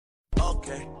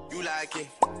Okay, you like it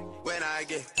when I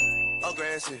get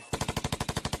aggressive.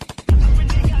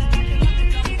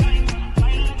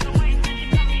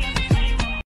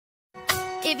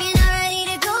 If you're not ready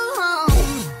to go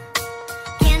home,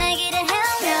 can I get a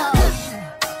hell no?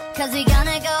 'Cause we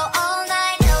gonna go all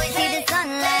night till we see the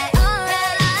sunlight.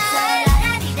 Alright, so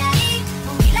la-da-dee-da-dee,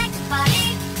 we like to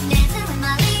party, dancing with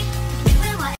Molly,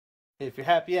 doing what? If you're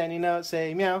happy and you know it,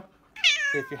 say meow.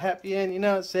 If you're happy and you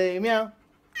know it, say meow.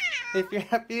 If you're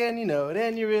happy and you know it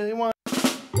and you really want.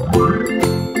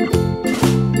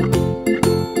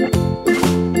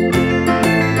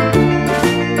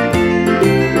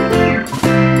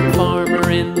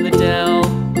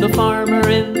 The farmer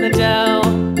in the dell,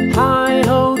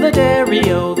 hi-ho the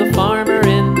dairy-o, the farmer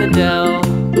in the dell.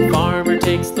 The farmer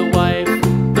takes the wife,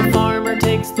 the farmer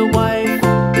takes the wife,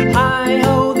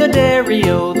 hi-ho the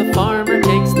dairy-o, the farmer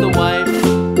takes the wife.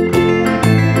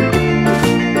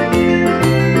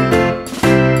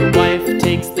 The wife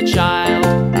takes the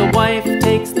child, the wife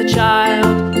takes the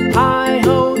child,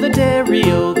 hi-ho the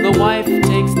dairy-o, the wife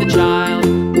takes the child.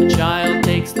 The child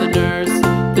takes the nurse,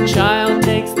 the child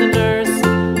takes the nurse,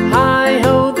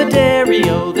 hi-ho the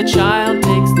dairy-o, the child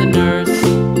takes the nurse.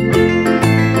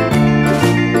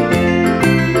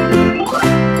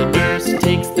 The nurse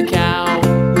takes the cow,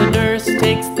 the nurse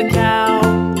takes the cow,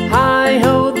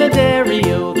 hi-ho the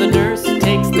dairy-o, the nurse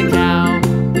takes the cow.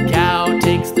 The cow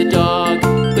takes the dog,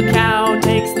 the cow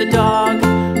takes the dog,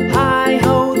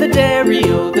 hi-ho the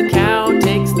dairy-o, the cow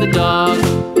takes the dog.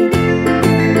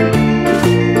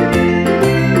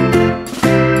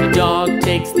 The dog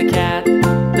takes the cat,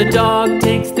 the dog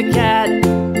takes the cat,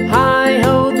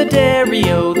 hi-ho the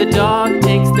dairy-o, the dog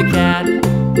takes the cat.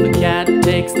 The cat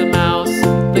takes the mouse,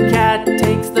 the cat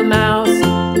takes the mouse,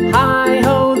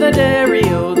 hi-ho the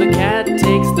dairy-o, the cat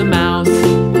takes the mouse.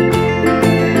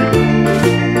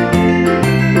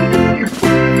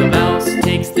 The mouse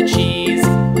takes the cheese,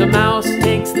 the mouse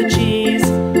takes the cheese,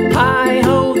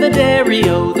 hi-ho the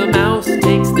dairy-o, the mouse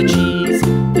takes the cheese.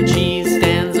 The cheese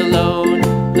stands alone,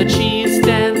 the cheese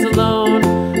stands alone,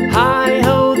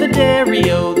 hi-ho the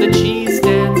dairy-o, the cheese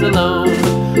stands alone,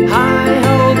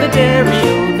 hi-ho the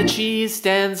dairy-o, the cheese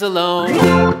stands alone.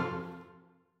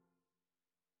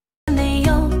 没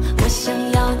有我想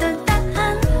要的答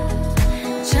案，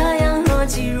这样若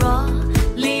即若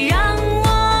离让我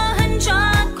很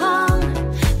抓狂。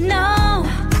No，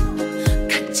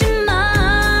 可紧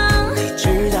吗？你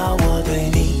知道我对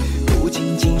你不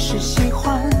仅仅是喜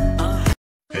欢。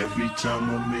Every time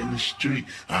I'm in the street,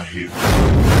 I hear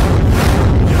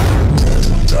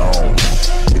down.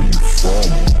 Where you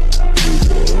from?